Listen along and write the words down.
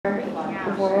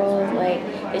world. Like,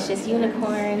 it's just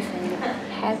unicorns and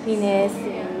happiness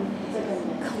and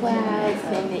clouds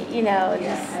and, you know,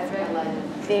 just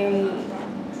very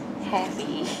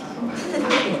happy.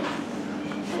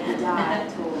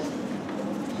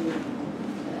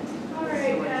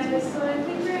 Alright guys, so I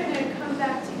think we're going to come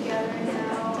back together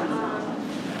now.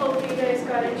 Hope you guys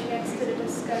got a chance to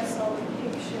discuss all the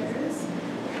pictures.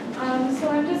 So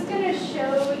I'm just going to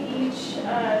show each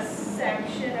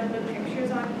section of the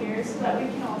pictures on here so that we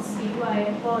can all see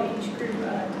while each group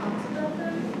talks about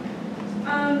them.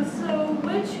 So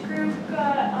which group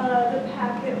got the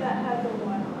packet that had the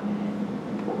 1 on it?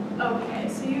 Okay,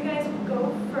 so you guys will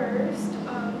go first.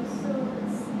 So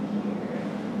let's see here.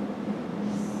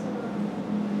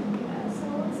 So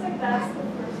it looks like that's the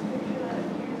first picture that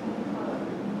appears in the book.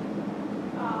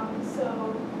 So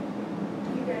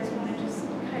you guys want to just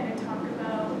kind of talk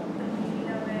about the meaning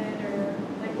of it, or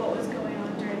like what was going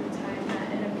on during the time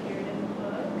that it appeared in the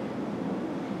book?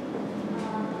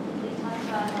 They talk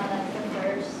about how that's the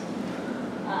first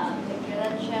picture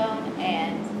that's shown,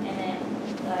 and then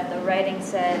the writing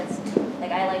says,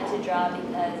 like, I like to draw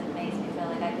because it makes me feel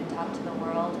like I can talk to the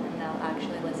world and they'll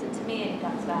actually listen to me. And he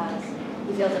talks about how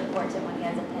he feels important when he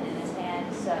has a pen in his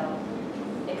hand. So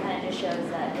it kind of just shows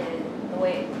that the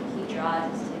way he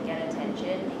draws is to get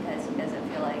attention because he doesn't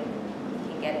feel like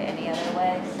he can get it any other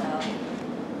way. So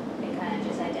it kind of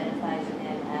just identifies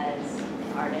him as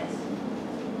an artist.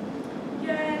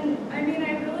 Yeah, and I mean,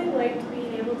 I really liked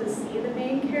being able to see the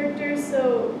main characters.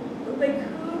 So, like,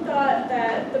 who thought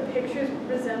that the pictures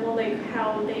resemble like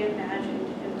how they imagined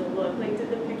him to look? Like, did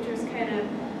the pictures kind of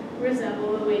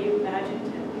resemble the way you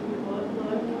imagined him to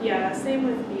look? Yeah, same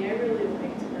with me. I really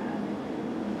liked that.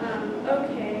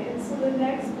 Okay, so the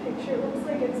next picture looks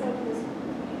like it's of his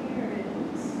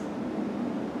parents.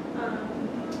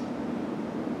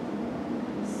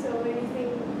 So anything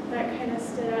that kind of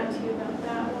stood out to you about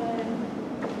that one?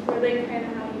 Were they kind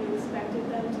of how you expected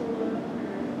them to look?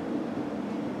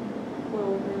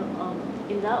 Well,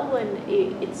 in that one,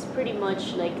 it's pretty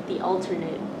much like the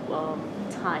alternate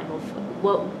time of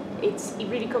what it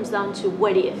really comes down to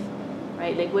what if,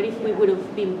 right? Like, what if we would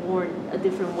have been born a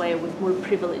different way with more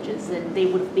privileges and they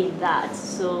would have been that?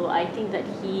 So I think that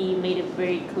he made it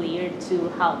very clear to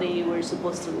how they were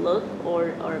supposed to look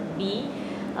or be.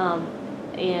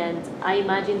 And I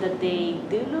imagine that they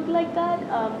do look like that,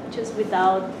 just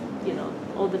without, you know,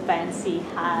 all the fancy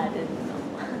hat and, you know.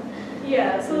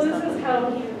 Yeah, so this is how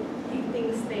he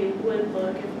thinks they would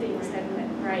look if things had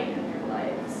went right in their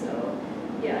life. So,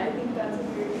 yeah, I think that's a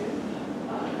very good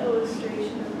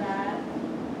illustration of that.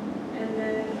 And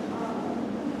then,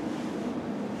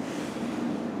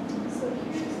 so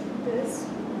here's this one.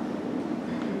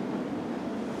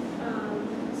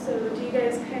 So do you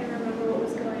guys kind of remember what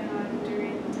was going on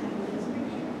during the time of this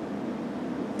picture?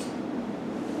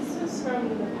 This was from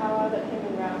the powwow that him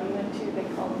and Rowdy went to. They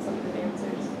called some of the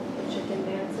dancers the chicken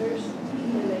dancers,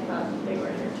 and they thought that they were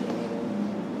entertaining.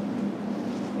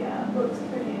 Yeah, it looks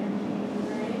pretty entertaining,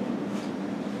 right?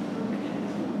 Okay.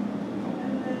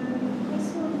 And then this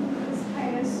one is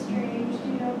kind of strange. Do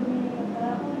you know the meaning of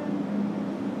that one?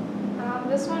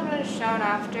 This one was shown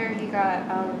after he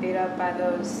got beat up by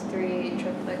those 3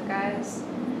 triplet guys.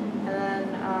 And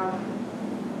then,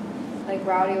 like,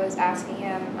 Rowdy was asking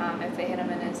him if they hit him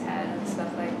in his head and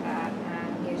stuff like that.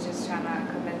 And he was just trying to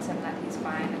convince him that he's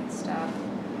fine and stuff.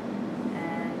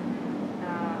 And,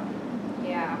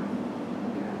 yeah.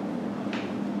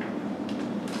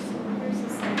 Here's the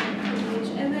second page.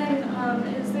 And then,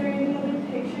 is there any other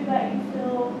picture that you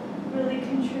feel really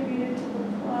contributed to the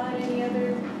plot? Any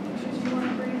other pictures you want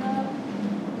to bring up?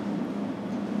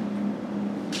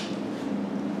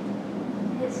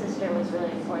 His sister was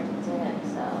really important to him,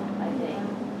 so I think.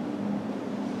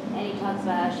 And he talks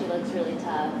about how she looks really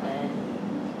tough and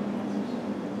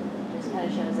just kind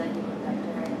of shows that he looked up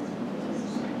to her.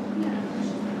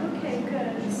 Yeah. Okay,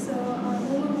 good. So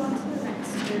we'll move on to the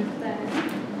next group then.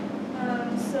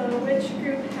 So which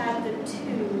group had the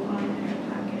 2 on their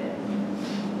packet?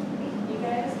 You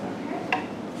guys? Okay.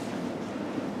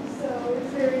 So is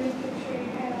there any picture you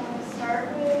kind of want to start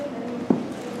with? Any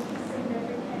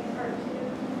significant part 2?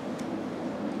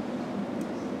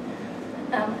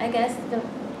 I guess the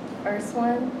first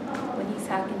one, when he's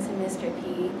talking to Mr.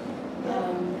 P,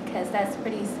 because that's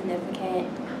pretty significant.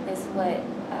 It's what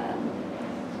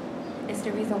it's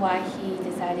the reason why he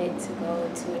decided to go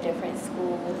to a different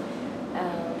school.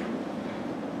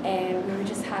 And we were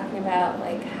just talking about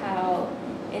like how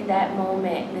in that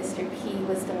moment Mr. P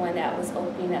was the one that was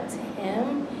opening up to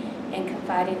him and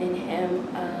confiding in him.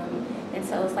 And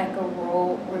so it's like a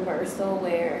role reversal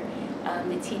where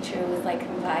the teacher was like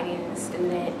confiding in the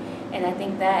student, And I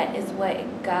think that is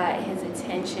what got his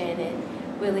attention and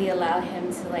really allowed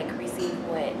him to like receive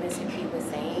what Mr. P was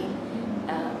saying,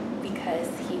 because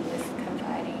he was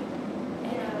confiding.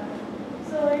 Yeah.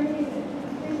 So I mean, if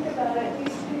you think about it,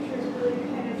 these pictures really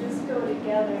kind of just go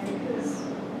together because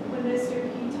when Mr.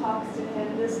 P talks to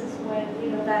him, this is when,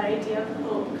 you know, that idea of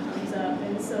hope comes up.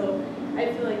 And so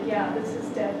I feel like, yeah, this is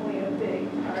definitely a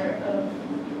big part of,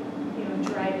 you know,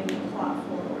 driving the plot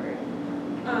forward.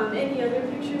 Any other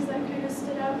pictures that kind of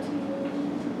stood out to you?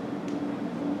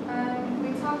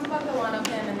 We talked about the one of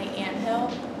him in the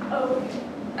anthill, Oh,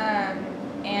 okay.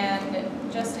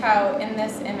 and just how in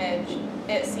this image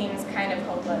it seems kind of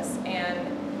hopeless, and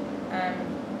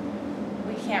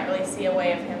we can't really see a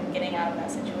way of him getting out of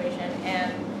that situation.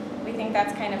 And we think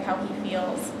that's kind of how he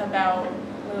feels about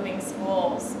moving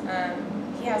schools.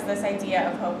 He has this idea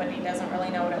of hope, but he doesn't really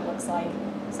know what it looks like,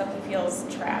 so he feels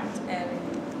trapped and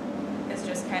is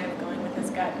just kind of going with his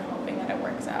gut and hoping that it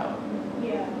works out.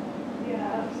 Yeah,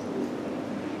 yeah, absolutely.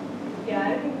 Yeah,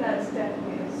 I think that's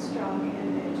definitely a strong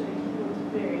image. Like, he was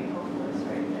very hopeless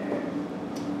right there.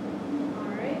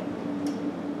 All right.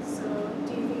 So,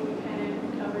 do you think we kind of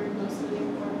covered most of the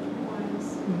important ones?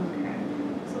 Okay.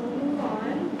 So we'll move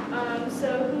on. So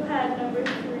who had number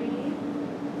 3? You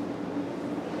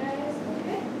guys?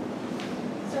 Okay.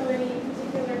 So any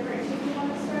particular cartoon you want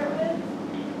to start with?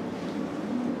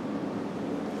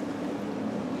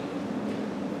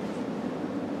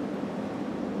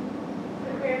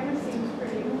 The grammar seems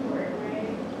pretty important,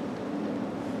 right?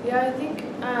 Yeah, I think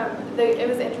it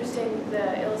was interesting,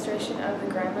 the illustration of the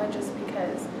grandma, just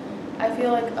because I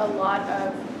feel like a lot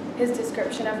of his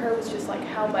description of her was just like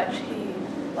how much he,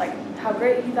 like how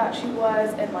great he thought she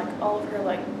was and like all of her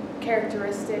like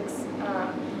characteristics,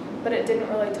 but it didn't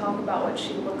really talk about what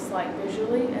she looks like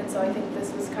visually, and so I think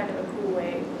this was kind of a cool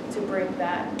way to bring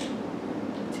that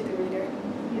to the reader.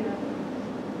 Yeah.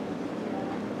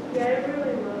 Yeah, I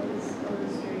really love his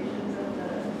illustrations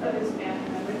of his family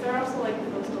members. They're also like the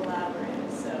most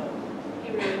elaborate, so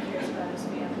he really cares about his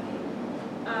family.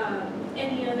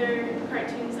 Any other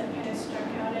cartoons that kind of struck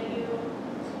out at you?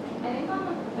 I think on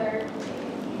the 3rd page,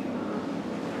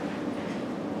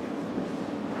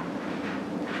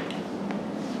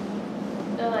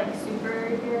 the like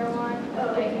superhero one, Oh,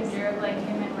 like okay. he drew of like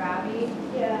him and Robbie.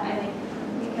 I Yeah. think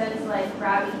because like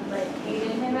Robbie like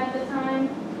hated him at the time,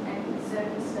 and so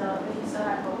he still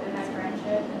had hope in that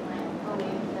friendship and like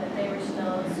believed that they were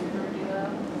still a super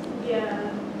duo. Yeah.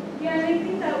 Yeah, and I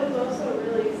think that was also a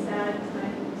really sad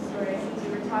time in the story, since we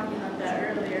were talking about that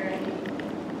earlier. I mean,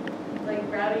 like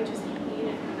Rowdy just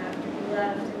hated him after he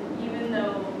left, and even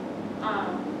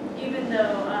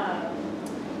though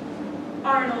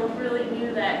Arnold really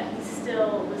knew that he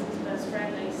still was his best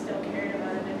friend, that he still cared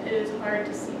about him, and it was hard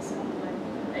to see someone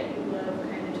that you love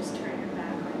kind of just turn your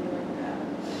back on you like that.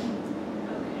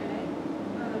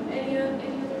 Okay. Any other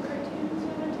cartoons you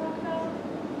want to talk about?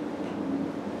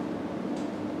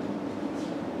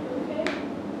 Okay.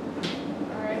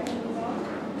 All right, we'll move on.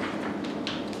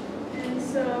 And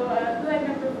so, who had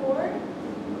number 4?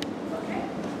 Okay.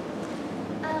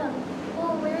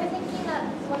 Well, we were thinking that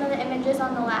one of the images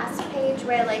on the last page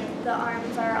where like the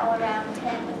arms are all around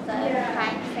him with the Yeah.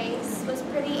 kind face was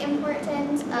pretty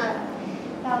important.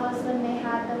 That was when they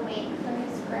had the wake for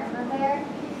his grandma there.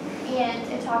 And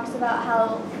it talks about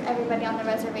how everybody on the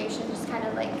reservation just kind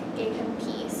of like gave him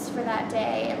peace for that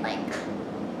day and like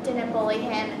didn't bully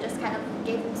him and just kind of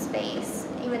gave him space.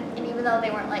 Even though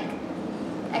they weren't like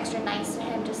extra nice to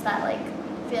him, just that like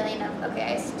feeling of,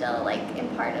 okay, I still like am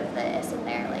part of this, and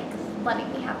they're like letting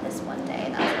me have this one day.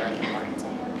 That was really important to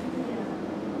him.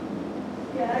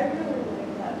 Yeah, I really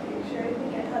like that picture. I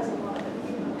think it has a lot of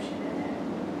emotion in it.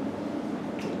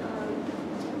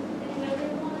 Any other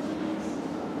ones?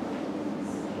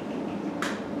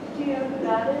 Do you know who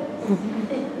that is?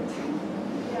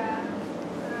 Yeah,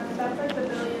 that's like the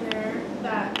billionaire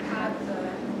that had the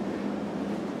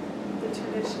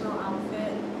traditional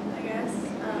outfit, I guess.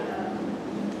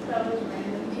 That was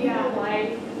random. Do you Yeah. know why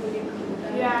he would include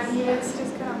that? Yeah, and it's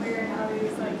just kind of weird how he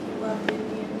was like, he loved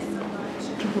Indians so much.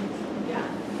 Yeah.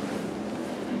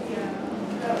 Yeah,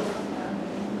 that was fun.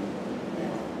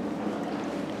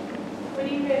 What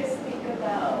do you guys think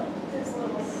about these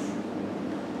little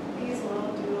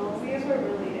doodles? These were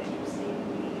really interesting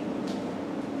to me.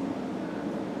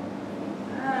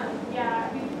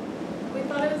 Yeah, we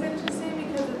thought it was interesting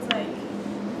because it's like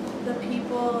the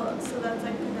people, so that's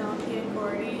like Penelope and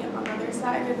Gordy on the other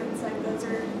side, and it's like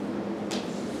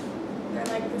they're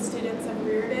like the students of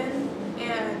Reardon,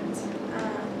 and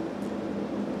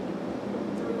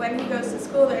when he goes to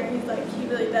school there, he's like, he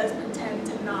really does pretend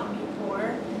to not be poor,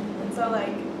 and so like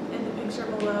in the picture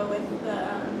below with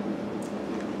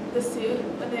the suit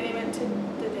when they went to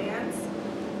the dance.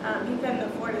 He couldn't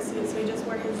afford a suit, so he just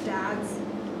wore his dad's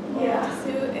old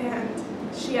suit,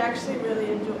 and she actually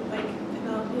really enjoyed, like,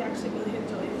 Penelope actually really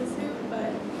enjoyed the suit,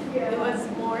 but it was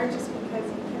more just because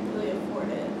he couldn't really afford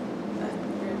it. That's the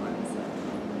weird one, so.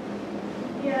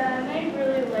 Yeah, and I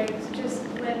really liked just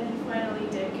when he finally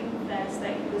did confess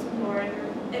that he was poor,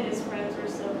 and his friends were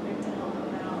so quick to help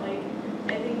him out. Like,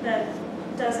 I think that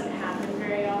doesn't happen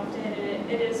very often, and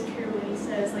it is true when he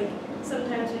says, like,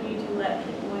 sometimes when you do let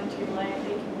people into your life,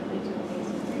 they can really do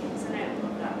amazing things, and I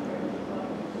love that part of the book.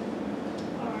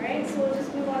 All right, so we'll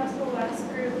just move on to the last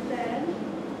group then.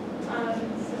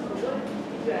 So what,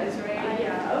 you guys ready?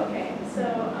 Yeah, okay. So,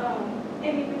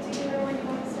 any particular one you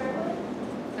want to start with?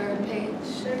 Third page.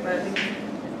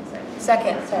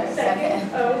 Second, sorry,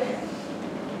 second. Oh, okay.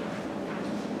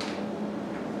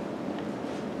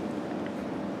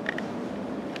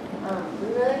 We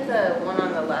really like the one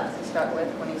on the left to start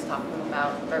with when he's talking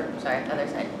about, or sorry, other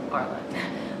side, our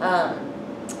left.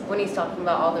 When he's talking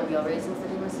about all the real reasons that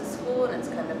he misses school, and it's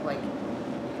kind of like,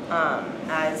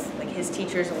 as like his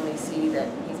teachers only see that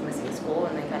he's missing school,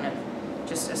 and they kind of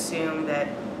just assume that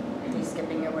he's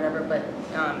skipping or whatever. But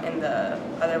in the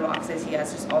other boxes, he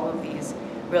has just all of these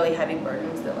really heavy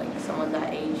burdens that like someone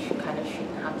that age kind of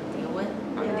shouldn't have to deal with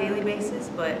on a daily basis.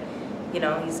 But you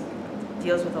know, he's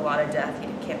deals with a lot of death. He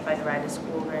can't find a ride to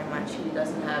school very much. He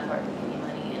doesn't have hardly any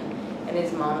money, and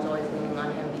his mom's always leaning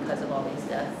on him because of all these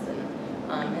deaths,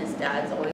 and his dad's always